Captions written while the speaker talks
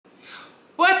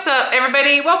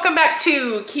everybody, welcome back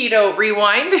to Keto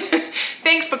Rewind.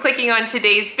 Thanks for clicking on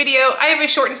today's video. I have a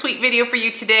short and sweet video for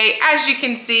you today. As you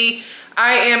can see,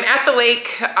 I am at the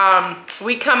lake.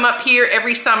 We come up here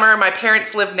every summer. My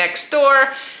parents live next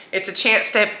door. It's a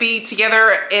chance to be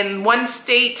together in one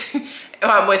state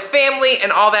with family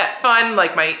and all that fun.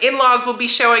 Like my in-laws will be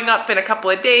showing up in a couple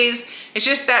of days. It's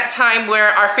just that time where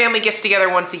our family gets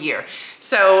together once a year.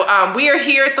 So we are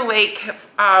here at the lake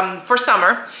for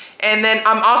summer. And then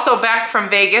I'm also back from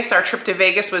Vegas. Our trip to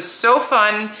Vegas was so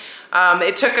fun.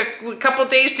 It took a couple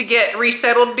days to get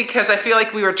resettled because I feel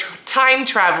like we were time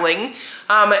traveling.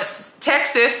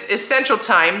 Texas is Central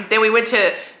Time. Then we went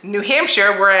to New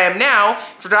Hampshire, where I am now,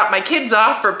 to drop my kids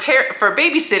off for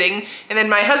babysitting. And then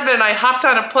my husband and I hopped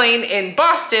on a plane in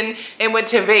Boston and went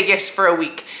to Vegas for a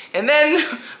week. And then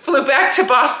flew back to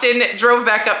Boston, drove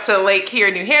back up to the lake here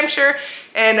in New Hampshire,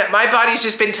 and my body's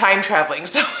just been time traveling.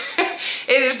 So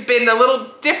it has been a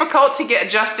little difficult to get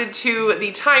adjusted to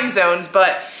the time zones,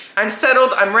 but I'm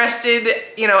settled, I'm rested.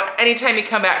 You know, anytime you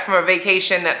come back from a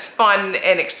vacation that's fun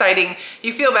and exciting,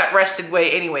 you feel that rested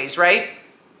way anyways, right?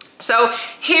 So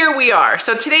here we are.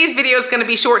 So today's video is gonna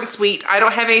be short and sweet. I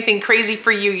don't have anything crazy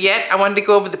for you yet. I wanted to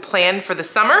go over the plan for the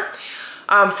summer.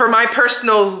 For my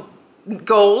personal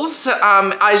goals,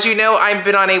 as you know, I've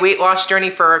been on a weight loss journey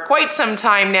for quite some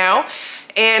time now,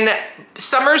 and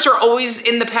summers are always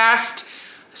in the past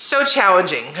so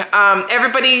challenging.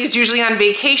 Everybody's usually on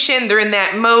vacation. They're in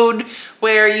that mode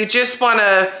where you just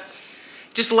wanna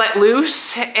just let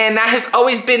loose, and that has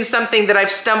always been something that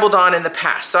I've stumbled on in the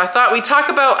past. So I thought we'd talk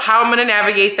about how I'm gonna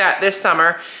navigate that this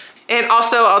summer. And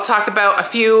also I'll talk about a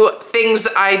few things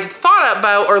I thought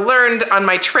about or learned on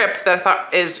my trip that I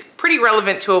thought is pretty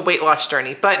relevant to a weight loss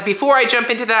journey. But before I jump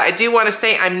into that, I do want to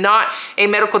say I'm not a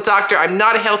medical doctor. I'm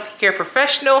not a healthcare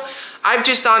professional. I've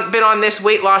just been on this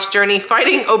weight loss journey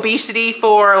fighting obesity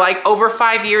for like over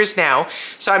 5 years now.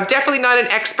 So I'm definitely not an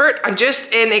expert. I'm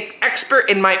just an expert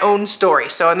in my own story.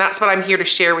 And that's what I'm here to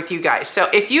share with you guys. So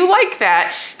if you like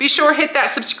that, be sure to hit that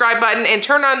subscribe button and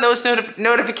turn on those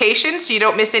notifications so you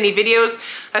don't miss any videos,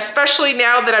 especially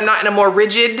now that I'm not in a more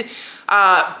rigid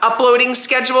uploading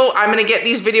schedule. I'm gonna get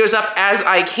these videos up as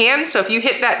I can. So if you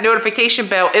hit that notification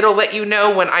bell, it'll let you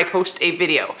know when I post a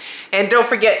video. And don't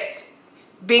forget,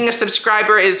 being a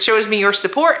subscriber shows me your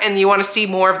support and you wanna see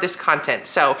more of this content.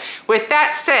 So with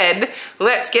that said,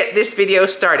 let's get this video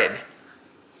started.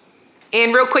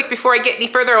 And real quick, before I get any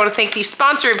further, I wanna thank the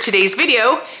sponsor of today's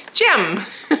video, Gem.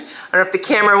 I don't know if the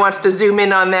camera wants to zoom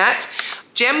in on that.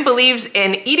 Gem believes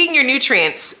in eating your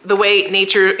nutrients the way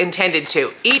nature intended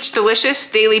to. Each delicious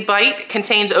daily bite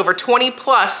contains over 20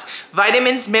 plus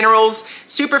vitamins, minerals,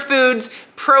 superfoods,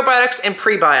 probiotics, and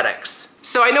prebiotics.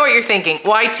 So I know what you're thinking.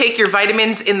 Why take your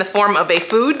vitamins in the form of a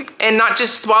food and not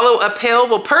just swallow a pill?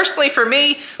 Well, personally for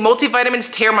me,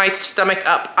 multivitamins tear my stomach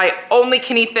up. I only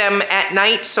can eat them at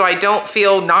night so I don't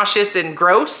feel nauseous and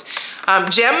gross.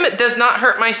 Gem does not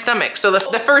hurt my stomach. So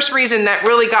the first reason that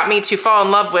really got me to fall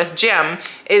in love with Gem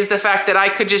is the fact that I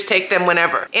could just take them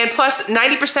whenever. And plus,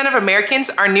 90% of Americans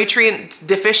are nutrient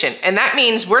deficient. And that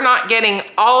means we're not getting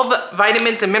all the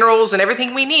vitamins and minerals and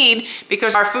everything we need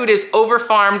because our food is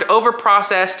over-farmed,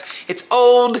 over-processed, it's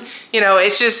old, you know,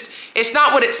 it's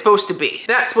not what it's supposed to be.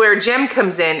 That's where Gem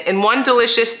comes in. In one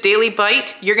delicious daily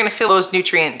bite, you're gonna fill those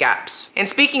nutrient gaps. And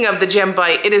speaking of the Gem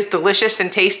bite, it is delicious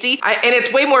and tasty. And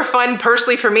it's way more fun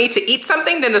personally for me to eat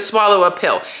something than to swallow a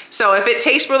pill. So if it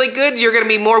tastes really good, you're gonna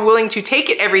be more willing to take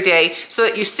it every day so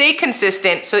that you stay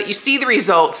consistent, so that you see the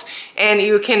results and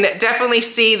you can definitely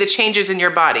see the changes in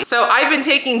your body. So I've been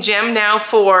taking Gem now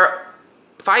for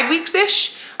 5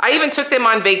 weeks-ish. I even took them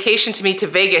on vacation to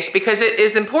Vegas because it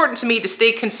is important to me to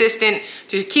stay consistent,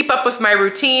 to keep up with my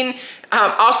routine.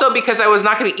 Also because I was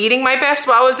not gonna be eating my best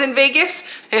while I was in Vegas,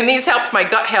 and these helped my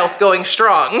gut health going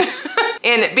strong.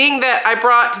 And being that I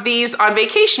brought these on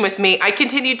vacation with me, I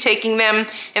continued taking them,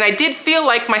 and I did feel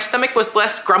like my stomach was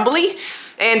less grumbly.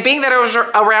 And being that I was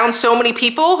around so many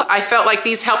people, I felt like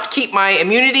these helped keep my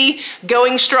immunity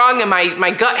going strong and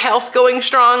my gut health going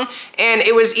strong. And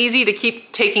it was easy to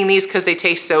keep taking these because they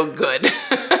taste so good.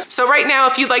 So right now,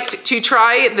 if you'd like to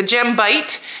try the Gem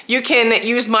Bite, you can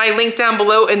use my link down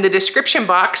below in the description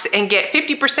box and get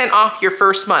 50% off your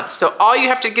first month. So all you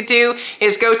have to do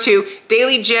is go to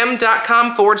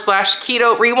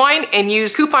dailygem.com/Keto Rewind and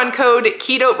use coupon code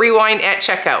Keto Rewind at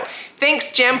checkout.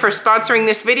 Thanks, Gem, for sponsoring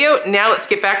this video. Now let's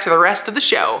get back to the rest of the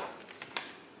show.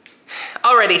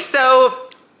 Alrighty, so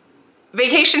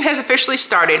vacation has officially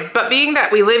started, but being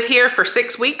that we live here for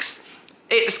 6 weeks,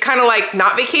 it's kind of like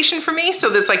not vacation for me, so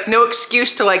there's like no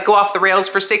excuse to like go off the rails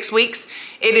for 6 weeks.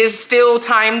 It is still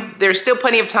time, there's still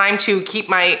plenty of time to keep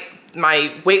my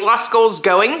my weight loss goals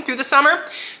going through the summer.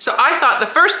 So I thought the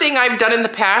first thing I've done in the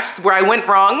past where I went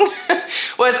wrong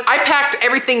was I packed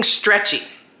everything stretchy,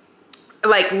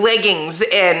 like leggings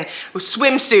and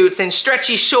swimsuits and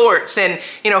stretchy shorts and,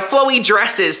 you know, flowy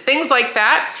dresses, things like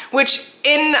that, which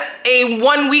in a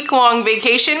 1 week long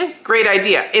vacation, great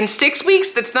idea. In 6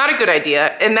 weeks, that's not a good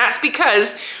idea. And that's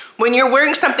because when you're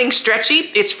wearing something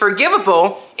stretchy, it's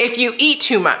forgivable if you eat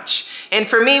too much. And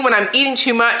for me, when I'm eating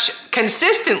too much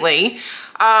consistently,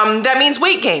 that means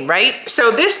weight gain, right?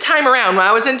 So this time around, when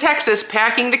I was in Texas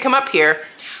packing to come up here,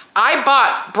 I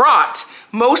brought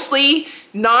mostly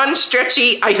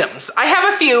non-stretchy items. I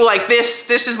have a few like this.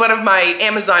 This is one of my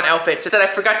Amazon outfits that I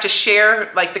forgot to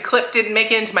share. Like the clip didn't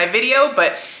make it into my video,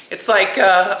 but it's like,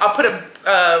 I'll put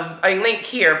a link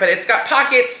here, but it's got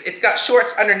pockets, it's got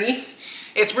shorts underneath.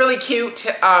 It's really cute,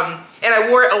 and I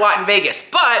wore it a lot in Vegas.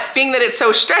 But being that it's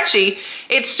so stretchy,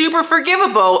 it's super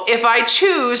forgivable if I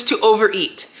choose to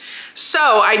overeat.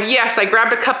 So yes, I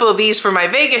grabbed a couple of these for my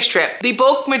Vegas trip. The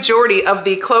bulk majority of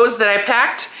the clothes that I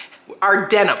packed are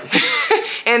denim,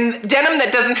 and denim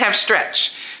that doesn't have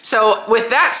stretch. So with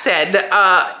that said,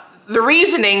 the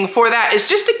reasoning for that is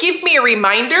just to give me a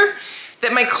reminder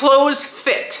that my clothes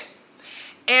fit.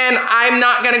 And I'm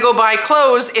not gonna go buy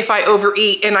clothes if I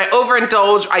overeat and I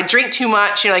overindulge, I drink too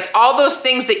much, you know, like all those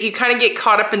things that you kind of get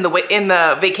caught up in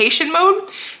the vacation mode.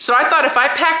 So I thought if I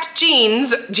packed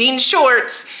jean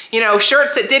shorts, you know,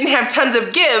 shirts that didn't have tons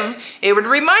of give, it would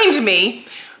remind me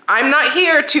I'm not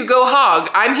here to go hog.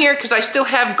 I'm here because I still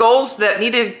have goals that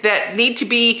need to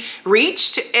be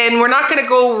reached, and we're not gonna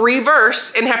go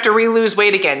reverse and have to re-lose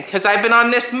weight again, because I've been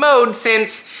on this mode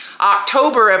since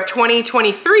October of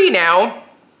 2023 now,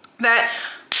 that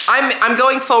I'm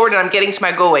going forward and I'm getting to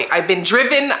my goal weight. I've been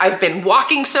driven, I've been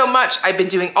walking so much, I've been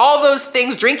doing all those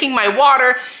things, drinking my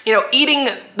water, you know, eating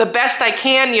the best I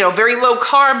can, you know, very low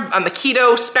carb on the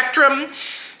keto spectrum.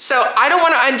 So I don't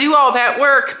want to undo all that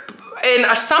work in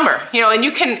a summer, you know, and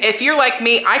you can, if you're like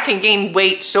me, I can gain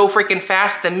weight so freaking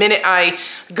fast the minute I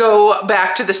go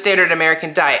back to the standard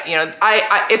American diet. You know,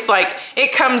 it's like,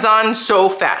 it comes on so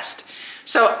fast.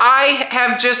 So I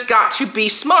have just got to be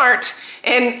smart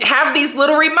and have these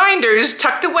little reminders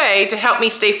tucked away to help me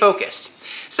stay focused.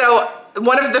 So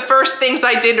one of the first things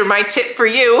I did, or my tip for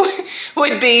you,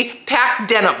 would be pack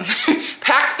denim.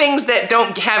 Pack things that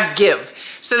don't have give,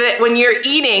 so that when you're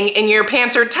eating and your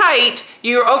pants are tight,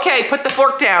 you're okay, put the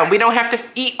fork down. We don't have to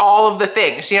eat all of the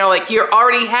things. You know, like you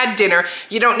already had dinner,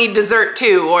 you don't need dessert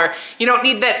too, or you don't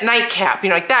need that nightcap, you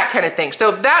know, like that kind of thing.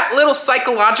 So that little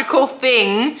psychological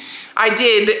thing I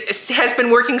did has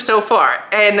been working so far.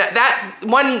 And that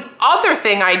one other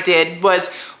thing I did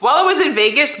was, while I was in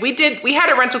Vegas, we had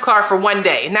a rental car for 1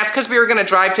 day, and that's because we were gonna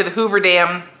drive to the Hoover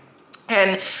Dam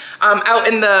and out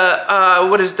in the,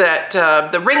 what is that,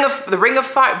 the Ring of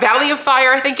Fire, Valley of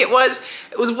Fire, I think it was.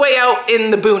 It was way out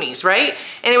in the boonies, right?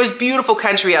 And it was beautiful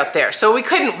country out there. So we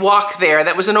couldn't walk there.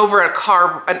 That was an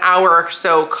hour or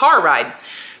so car ride.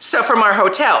 So from our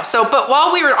hotel. So, but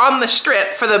while we were on the strip,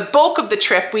 for the bulk of the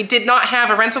trip, we did not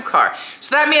have a rental car.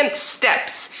 So that meant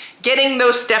steps, getting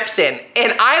those steps in.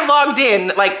 And I logged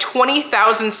in like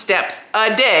 20,000 steps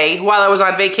a day while I was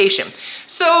on vacation.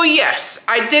 So yes,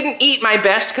 I didn't eat my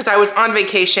best because I was on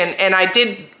vacation, and I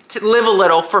did live a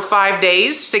little for 5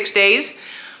 days, 6 days.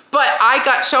 But I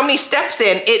got so many steps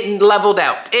in, it leveled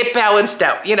out, it balanced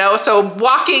out, you know? So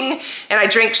walking, and I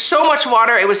drank so much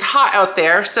water, it was hot out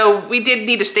there, so we did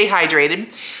need to stay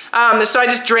hydrated. So I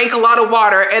just drank a lot of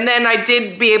water, and then I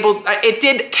did it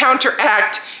did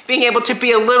counteract being able to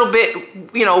be a little bit,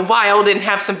 you know, wild and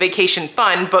have some vacation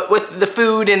fun, but with the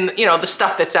food and, you know, the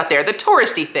stuff that's out there, the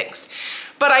touristy things.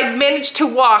 But I managed to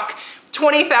walk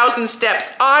 20,000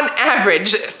 steps on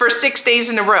average for 6 days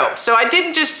in a row. So I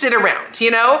didn't just sit around,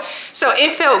 you know? So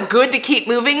it felt good to keep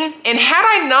moving. And had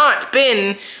I not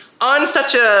been on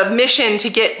such a mission to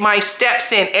get my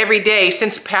steps in every day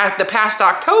since the past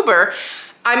October,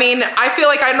 I mean, I feel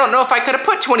like I don't know if I could have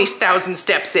put 20,000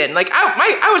 steps in. Like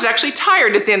I was actually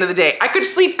tired at the end of the day. I could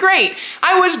sleep great.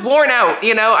 I was worn out,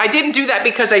 you know? I didn't do that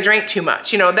because I drank too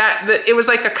much, you know? It was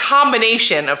like a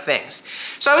combination of things.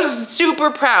 So I was super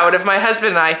proud of my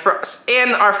husband and I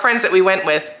and our friends that we went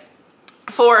with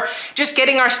for just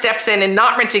getting our steps in and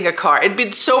not renting a car. It'd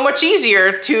been so much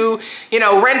easier to, you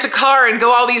know, rent a car and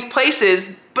go all these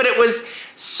places, but it was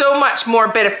so much more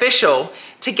beneficial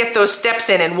to get those steps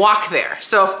in and walk there.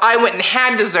 So if I went and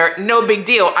had dessert, no big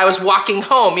deal. I was walking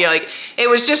home, you know, like it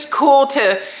was just cool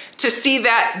to see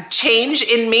that change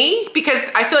in me, because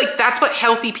I feel like that's what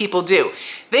healthy people do.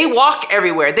 they walk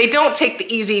everywhere. They don't take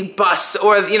the easy bus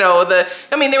or, you know,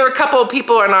 I mean, there were a couple of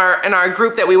people in our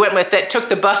group that we went with that took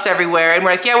the bus everywhere, and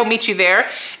we're like, yeah, we'll meet you there.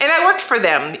 And I worked for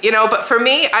them, you know, but for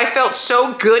me, I felt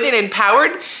so good and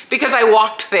empowered because I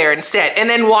walked there instead and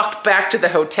then walked back to the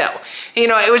hotel. You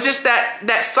know, it was just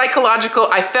that psychological,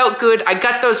 I felt good, I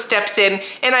got those steps in,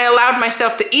 and I allowed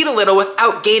myself to eat a little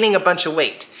without gaining a bunch of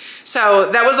weight.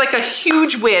 So that was like a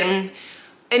huge win,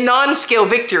 a non-scale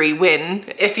victory win,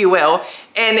 if you will,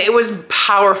 and it was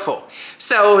powerful.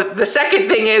 So the second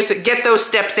thing is to get those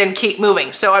steps in, keep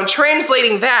moving. So I'm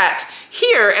translating that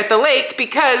here at the lake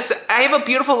because I have a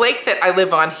beautiful lake that I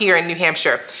live on here in New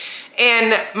Hampshire.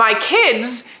 And my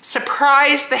kids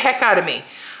surprised the heck out of me.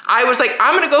 I was like,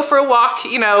 I'm gonna go for a walk,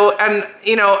 you know, and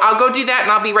you know, I'll go do that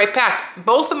and I'll be right back.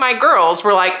 Both of my girls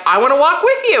were like, I wanna walk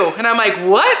with you. And I'm like,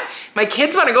 what? My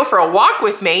kids wanna go for a walk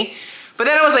with me? But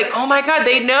then I was like, oh my God,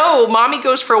 they know mommy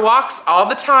goes for walks all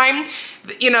the time.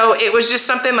 You know, it was just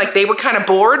something like they were kind of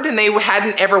bored and they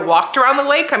hadn't ever walked around the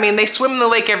lake. I mean, they swim in the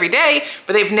lake every day,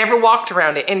 but they've never walked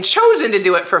around it and chosen to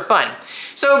do it for fun.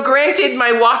 So granted,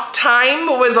 my walk time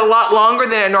was a lot longer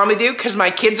than I normally do because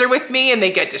my kids are with me and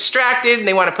they get distracted and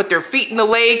they want to put their feet in the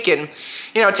lake and,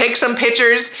 you know, take some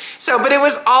pictures. So, but it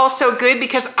was all so good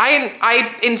because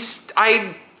I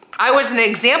was an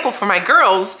example for my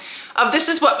girls of this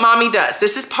is what mommy does.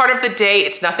 This is part of the day.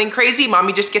 It's nothing crazy.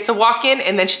 Mommy just gets a walk in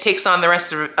and then she takes on the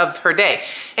rest of her day.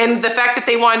 And the fact that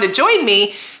they wanted to join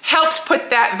me helped put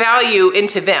that value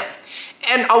into them.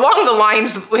 And along the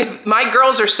lines with my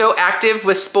girls are so active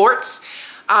with sports,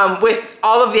 with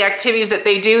all of the activities that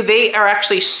they do, they are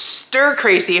actually stir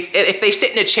crazy if they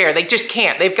sit in a chair. They just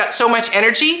can't. They've got so much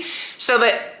energy so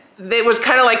that it was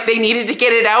kind of like they needed to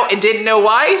get it out and didn't know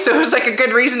why. So it was like a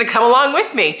good reason to come along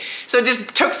with me. So it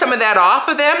just took some of that off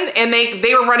of them. And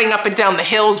they were running up and down the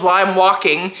hills while I'm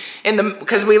walking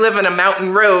because we live in a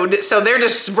mountain road. So they're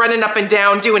just running up and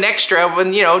down, doing extra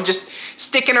when, you know, just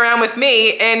sticking around with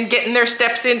me and getting their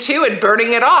steps in too and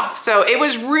burning it off. So it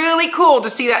was really cool to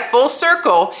see that full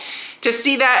circle, to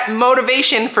see that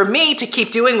motivation for me to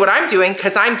keep doing what I'm doing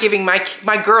because I'm giving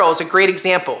my girls a great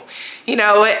example, you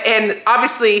know, and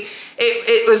obviously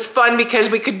it was fun because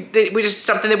we just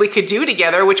something that we could do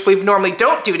together, which we normally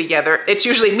don't do together. It's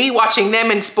usually me watching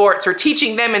them in sports or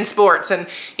teaching them in sports and,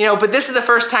 you know, but this is the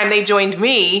first time they joined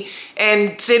me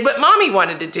and did what mommy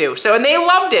wanted to do. So, and they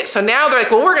loved it. So now they're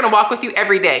like, well, we're gonna walk with you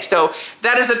every day. So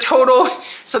that is a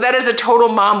total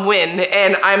mom win.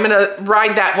 And I'm gonna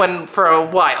ride that one for a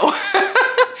while.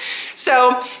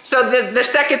 So the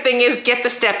second thing is get the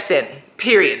steps in,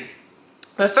 period.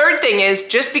 The third thing is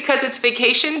just because it's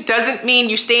vacation doesn't mean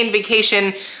you stay in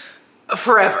vacation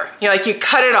forever. You know, like you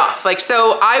cut it off. Like,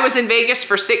 so I was in Vegas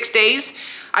for 6 days.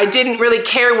 I didn't really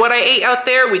care what I ate out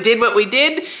there. We did what we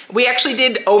did. We actually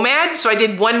did OMAD. So I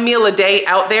did 1 meal a day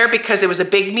out there because it was a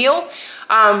big meal.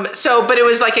 But it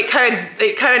was like, it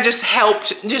kind of just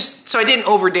helped just so I didn't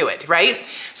overdo it, right?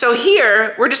 So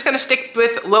here, we're just gonna stick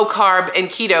with low carb and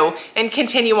keto and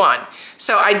continue on.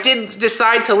 So I did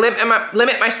decide to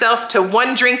limit myself to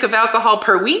 1 drink of alcohol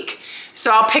per week.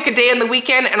 So I'll pick a day on the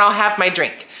weekend and I'll have my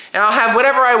drink. And I'll have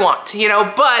whatever I want, you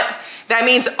know, but that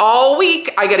means all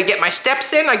week I gotta get my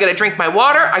steps in, I gotta drink my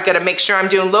water, I gotta make sure I'm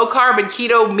doing low carb and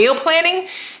keto meal planning.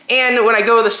 And when I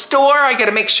go to the store, I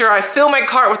gotta make sure I fill my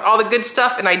cart with all the good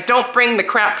stuff and I don't bring the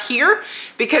crap here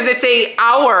because it's an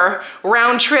hour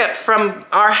round trip from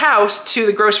our house to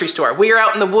the grocery store. We are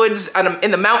out in the woods,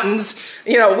 in the mountains,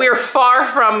 you know, we're far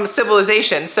from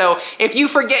civilization. So if you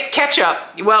forget ketchup,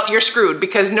 well, you're screwed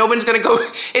because no one's gonna go,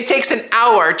 it takes an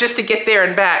hour just to get there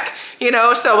and back, you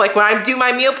know? So like when I do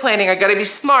my meal planning, I gotta be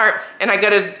smart and I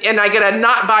gotta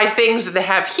not buy things that they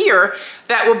have here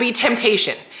that will be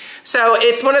temptation. So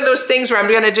it's one of those things where I'm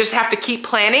gonna just have to keep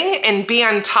planning and be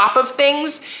on top of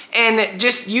things and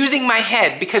just using my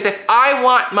head, because if I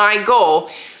want my goal,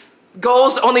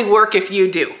 goals only work if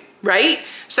you do, right?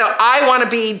 So I wanna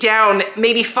be down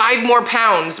maybe 5 more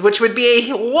pounds, which would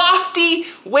be a lofty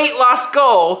weight loss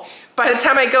goal. By the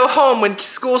time I go home when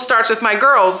school starts with my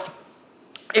girls,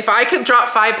 if I could drop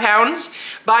 5 pounds,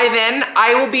 by then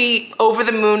I will be over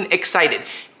the moon excited.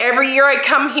 Every year I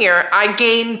come here, I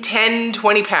gain 10,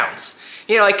 20 pounds.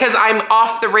 You know, like, cause I'm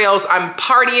off the rails, I'm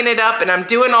partying it up and I'm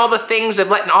doing all the things of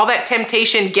letting all that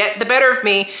temptation get the better of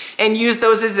me and use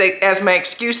those as my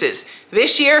excuses.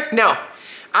 This year, no.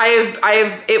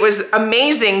 It was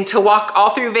amazing to walk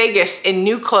all through Vegas in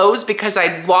new clothes because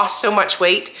I'd lost so much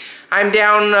weight. I'm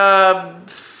down,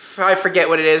 I forget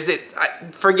what it is,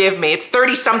 forgive me, it's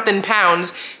 30 something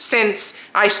pounds since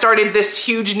I started this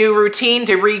huge new routine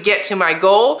to get to my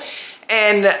goal.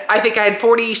 And I think I had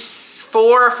 44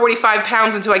 44 or 45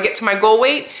 pounds until I get to my goal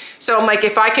weight. So I'm like,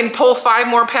 if I can pull 5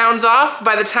 more pounds off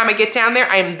by the time I get down there,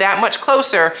 I am that much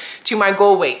closer to my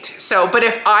goal weight. So, but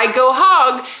if I go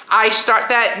hog, I start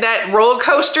that roller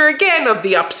coaster again of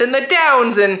the ups and the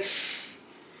downs, and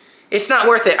it's not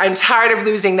worth it. I'm tired of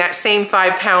losing that same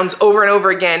 5 pounds over and over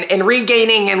again and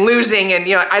regaining and losing,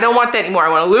 and I don't want that anymore. I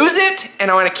want to lose it and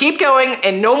I want to keep going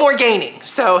and no more gaining.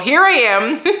 So here I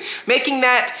am making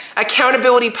that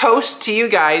accountability post to you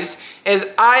guys, as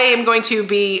I am going to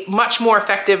be much more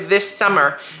effective this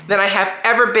summer than I have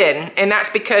ever been. And that's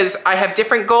because I have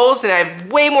different goals and I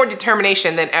have way more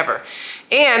determination than ever.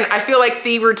 And I feel like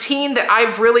the routine that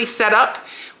I've really set up,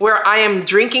 where I am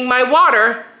drinking my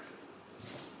water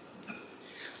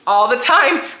all the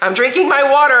time. I'm drinking my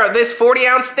water, this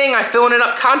 40-ounce thing. I'm filling it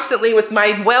up constantly with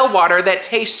my well water that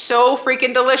tastes so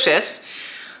freaking delicious.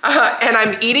 And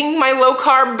I'm eating my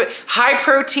low-carb,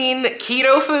 high-protein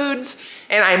keto foods,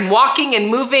 and I'm walking and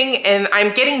moving, and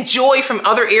I'm getting joy from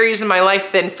other areas in my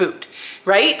life than food,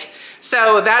 right?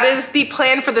 So that is the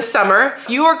plan for the summer.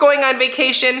 You are going on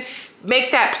vacation,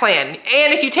 make that plan.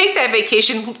 And if you take that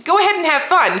vacation, go ahead and have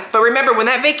fun. But remember, when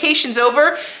that vacation's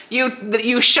over,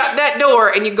 you shut that door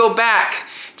and you go back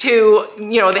to,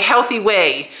 the healthy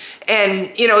way.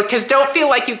 And, because don't feel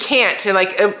like you can't. And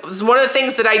like, one of the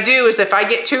things that I do is if I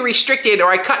get too restricted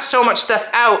or I cut so much stuff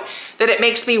out that it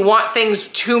makes me want things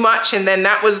too much. And then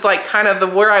that was like kind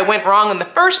of where I went wrong in the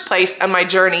first place on my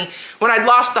journey when I'd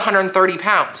lost the 130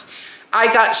 pounds.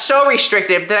 I got so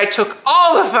restricted that I took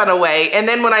all the fun away. And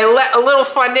then when I let a little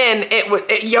fun in,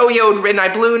 it yo-yoed and I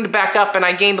ballooned back up and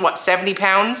I gained, 70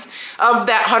 pounds of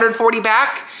that 140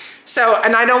 back. So,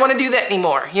 and I don't want to do that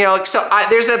anymore.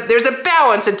 There's a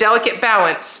balance, a delicate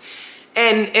balance.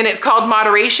 And it's called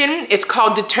moderation. It's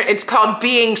called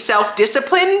being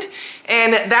self-disciplined.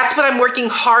 And that's what I'm working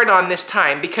hard on this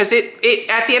time, because at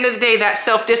the end of the day, that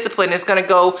self-discipline is going to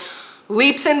go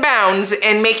leaps and bounds,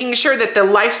 and making sure that the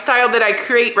lifestyle that I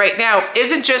create right now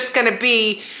isn't just going to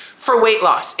be for weight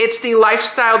loss. It's the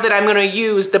lifestyle that I'm going to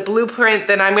use, the blueprint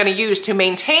that I'm going to use to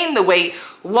maintain the weight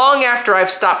long after I've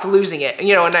stopped losing it,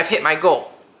 and I've hit my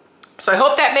goal. So I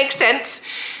hope that makes sense.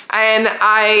 And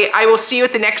I will see you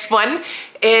at the next one.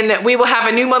 And we will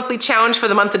have a new monthly challenge for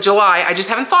the month of July. I just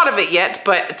haven't thought of it yet,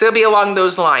 but it'll be along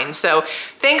those lines. So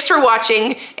thanks for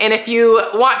watching. And if you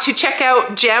want to check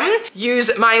out Gem,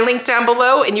 use my link down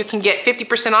below and you can get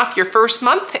 50% off your first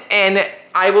month. And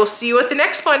I will see you at the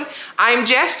next one. I'm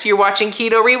Jess, you're watching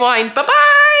Keto Rewind. Bye-bye.